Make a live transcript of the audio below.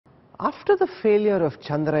After the failure of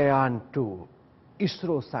Chandrayaan 2,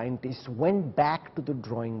 ISRO scientists went back to the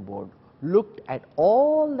drawing board, looked at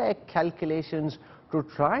all their calculations to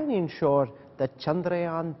try and ensure that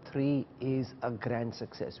Chandrayaan 3 is a grand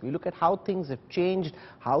success. We look at how things have changed,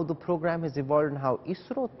 how the program has evolved, and how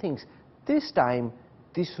ISRO thinks this time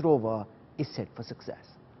this rover is set for success.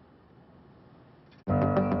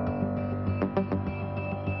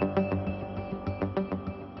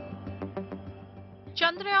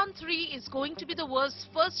 Chandrayaan 3 is going to be the world's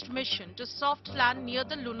first mission to soft land near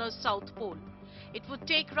the lunar south pole. It would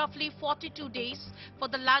take roughly 42 days for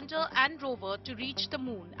the lander and rover to reach the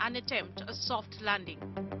moon and attempt a soft landing.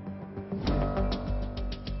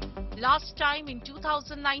 Last time in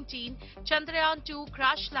 2019, Chandrayaan 2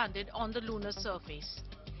 crash landed on the lunar surface.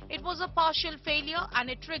 It was a partial failure and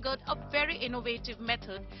it triggered a very innovative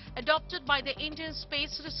method adopted by the Indian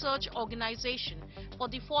Space Research Organization for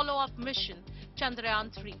the follow-up mission,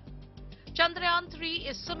 Chandrayaan 3. Chandrayaan 3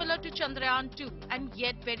 is similar to Chandrayaan 2 and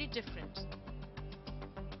yet very different.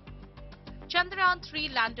 Chandrayaan 3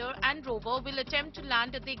 lander and rover will attempt to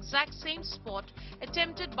land at the exact same spot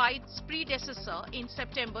attempted by its predecessor in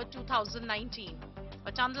September 2019.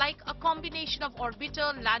 But unlike a combination of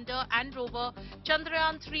orbiter, lander and rover,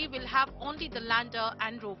 Chandrayaan 3 will have only the lander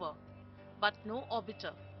and rover, but no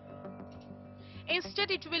orbiter. Instead,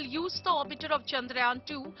 it will use the orbiter of Chandrayaan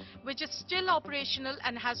 2, which is still operational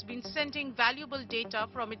and has been sending valuable data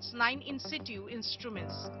from its 9 in situ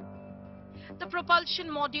instruments. The propulsion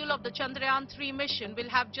module of the Chandrayaan 3 mission will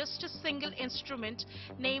have just a single instrument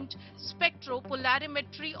named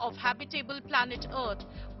Spectropolarimetry of Habitable Planet Earth,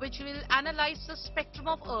 which will analyze the spectrum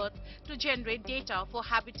of Earth to generate data for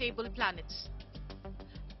habitable planets.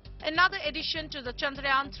 Another addition to the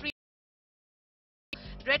Chandrayaan 3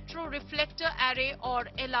 Retro Reflector Array or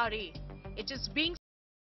LRA. It is being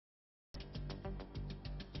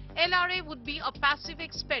LRA would be a passive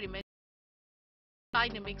experiment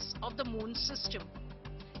dynamics of the moon system.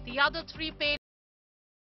 The other 3 payloads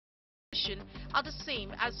are the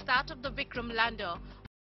same as that of the Vikram lander.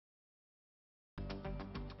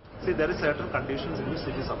 See, there is certain conditions in which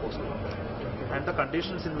it is supposed to work, and the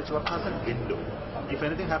conditions in which work has a window. If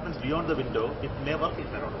anything happens beyond the window, it may work, it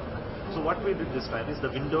may not work. So what we did this time is the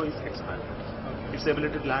window is expanded. Its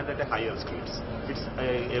ability to land at a higher speeds. Its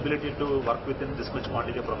ability to work within this much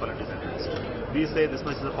quantity of propellant is enhanced. We say this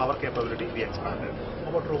much is the power capability, we expanded. How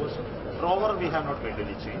about rover, sir? Rover, we have not made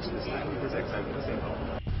any change this time. It is exactly the same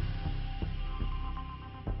rover.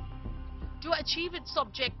 To achieve its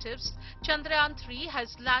objectives, Chandrayaan 3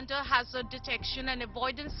 has lander hazard detection and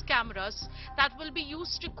avoidance cameras that will be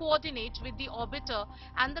used to coordinate with the orbiter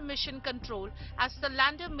and the mission control as the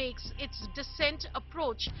lander makes its descent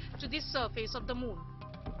approach to the surface of the moon.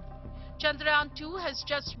 Chandrayaan 2 has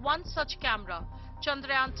just one such camera.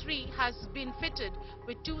 Chandrayaan 3 has been fitted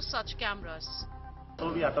with 2 such cameras.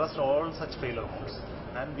 So we addressed all such failure modes,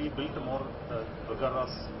 and we built a more rigorous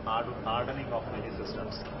hardening of many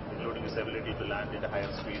systems, including its ability to land at a higher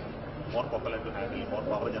speed, more propellant to handle, more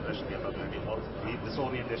power generation capability, more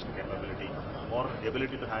disorientation capability, more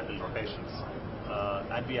ability to handle rotations,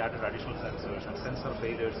 and we added additional sensors and sensor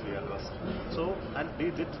failures we addressed. So, and we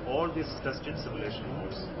did all these test in simulation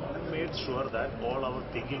modes and made sure that all our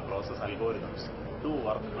thinking process algorithms do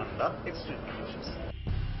work under extreme conditions.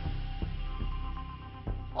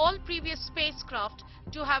 All previous spacecraft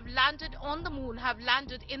to have landed on the moon have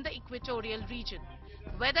landed in the equatorial region.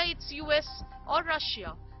 Whether it's US or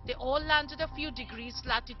Russia, they all landed a few degrees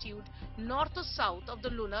latitude north or south of the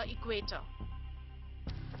lunar equator.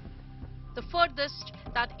 The furthest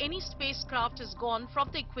that any spacecraft has gone from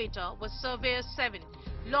the equator was Surveyor 7,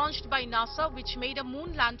 launched by NASA, which made a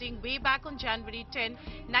moon landing way back on January 10,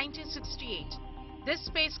 1968. This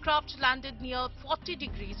spacecraft landed near 40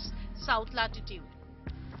 degrees south latitude.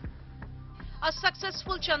 A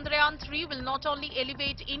successful Chandrayaan 3 will not only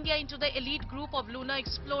elevate India into the elite group of lunar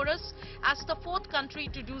explorers as the 4th country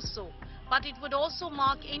to do so, but it would also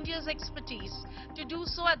mark India's expertise to do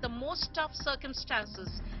so at the most tough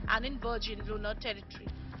circumstances and in virgin lunar territory.